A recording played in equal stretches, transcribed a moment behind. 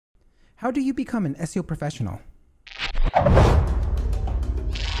How do you become an SEO professional?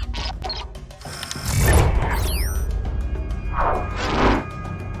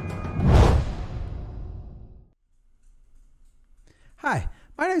 Hi,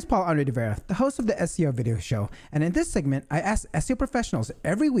 my name is Paul Vera, the host of the SEO video show, and in this segment, I ask SEO professionals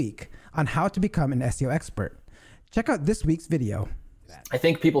every week on how to become an SEO expert. Check out this week's video. I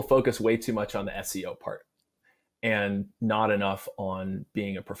think people focus way too much on the SEO part and not enough on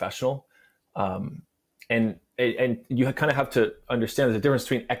being a professional. And you kind of have to understand there's a difference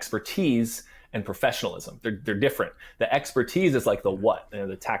between expertise and professionalism. They're different. The expertise is like the what,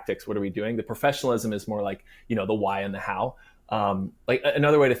 the tactics, what are we doing? The professionalism is more like, the why and the how. Like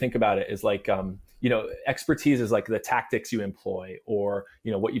another way to think about it is like, expertise is like the tactics you employ, or,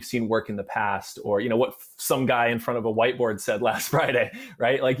 what you've seen work in the past, or, what some guy in front of a whiteboard said last Friday,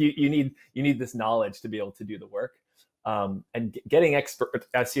 right? Like you need this knowledge to be able to do the work. And getting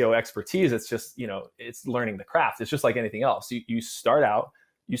SEO expertise, it's just, it's learning the craft. It's just like anything else. You start out,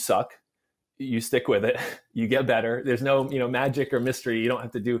 you suck, you stick with it, you get better. There's no, magic or mystery. You don't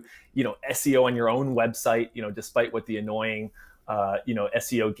have to do, SEO on your own website, despite what the annoying,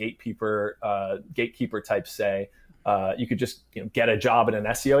 SEO gatekeeper types say. You could just, get a job at an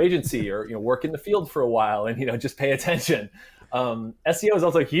SEO agency or, work in the field for a while and, just pay attention. SEO is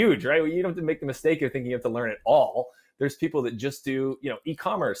also huge, right? You don't have to make the mistake of thinking you have to learn it all. There's people that just do,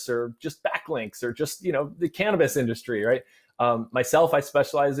 e-commerce or just backlinks or just, the cannabis industry, right? Myself, I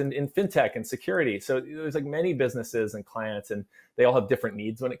specialize in fintech and security. So there's like many businesses and clients, and they all have different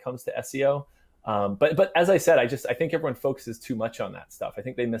needs when it comes to SEO. But as I said, I think everyone focuses too much on that stuff. I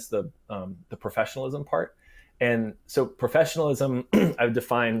think they miss the professionalism part. And so professionalism, I've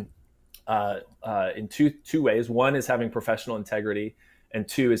defined in two ways. One is having professional integrity, and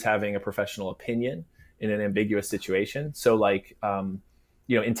two is having a professional opinion in an ambiguous situation. So like,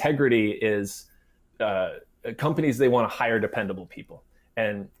 integrity is companies, they want to hire dependable people.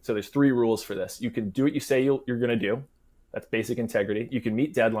 And so there's 3 rules for this. You can do what you say you're going to do. That's basic integrity. You can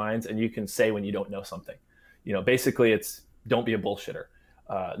meet deadlines, and you can say when you don't know something. Basically it's don't be a bullshitter.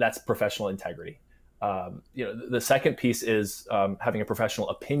 That's professional integrity. The second piece is having a professional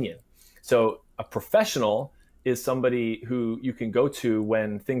opinion. So a professional is somebody who you can go to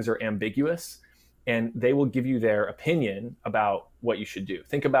when things are ambiguous, and they will give you their opinion about what you should do.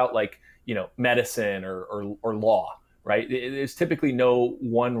 Think about like, medicine or law, right? There's typically no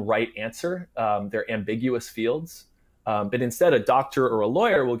one right answer. They're ambiguous fields. But instead, a doctor or a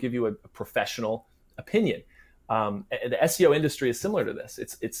lawyer will give you a professional opinion. The SEO industry is similar to this.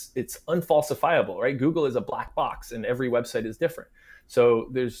 It's unfalsifiable, right? Google is a black box, and every website is different. So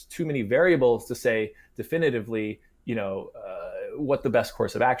there's too many variables to say definitively, what the best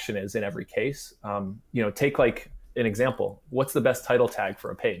course of action is in every case. Take like an example. What's the best title tag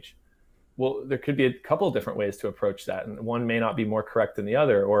for a page? Well, there could be a couple of different ways to approach that, and one may not be more correct than the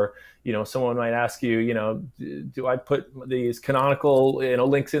other. Or, someone might ask you, do I put these canonical,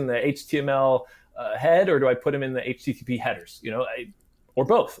 links in the HTML head, or do I put them in the HTTP headers? Or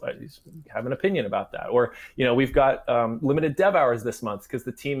both. I have an opinion about that. Or, we've got limited dev hours this month because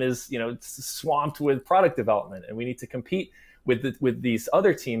the team is, swamped with product development, and we need to compete with these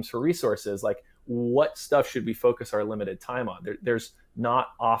other teams for resources. Like, what stuff should we focus our limited time on? There's not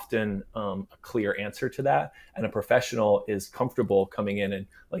often a clear answer to that. And a professional is comfortable coming in and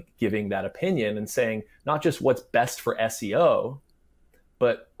like giving that opinion and saying not just what's best for SEO,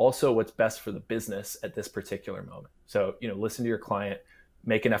 but also what's best for the business at this particular moment. So, listen to your client,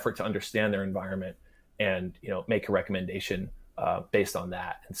 make an effort to understand their environment, and, make a recommendation based on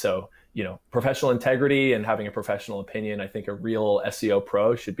that. And so, professional integrity and having a professional opinion, I think a real SEO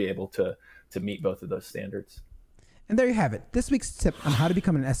pro should be able to meet both of those standards. And there you have it, this week's tip on how to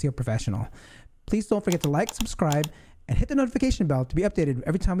become an SEO professional. Please don't forget to like, subscribe, and hit the notification bell to be updated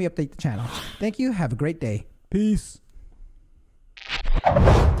every time we update the channel. Thank you. Have a great day. Peace.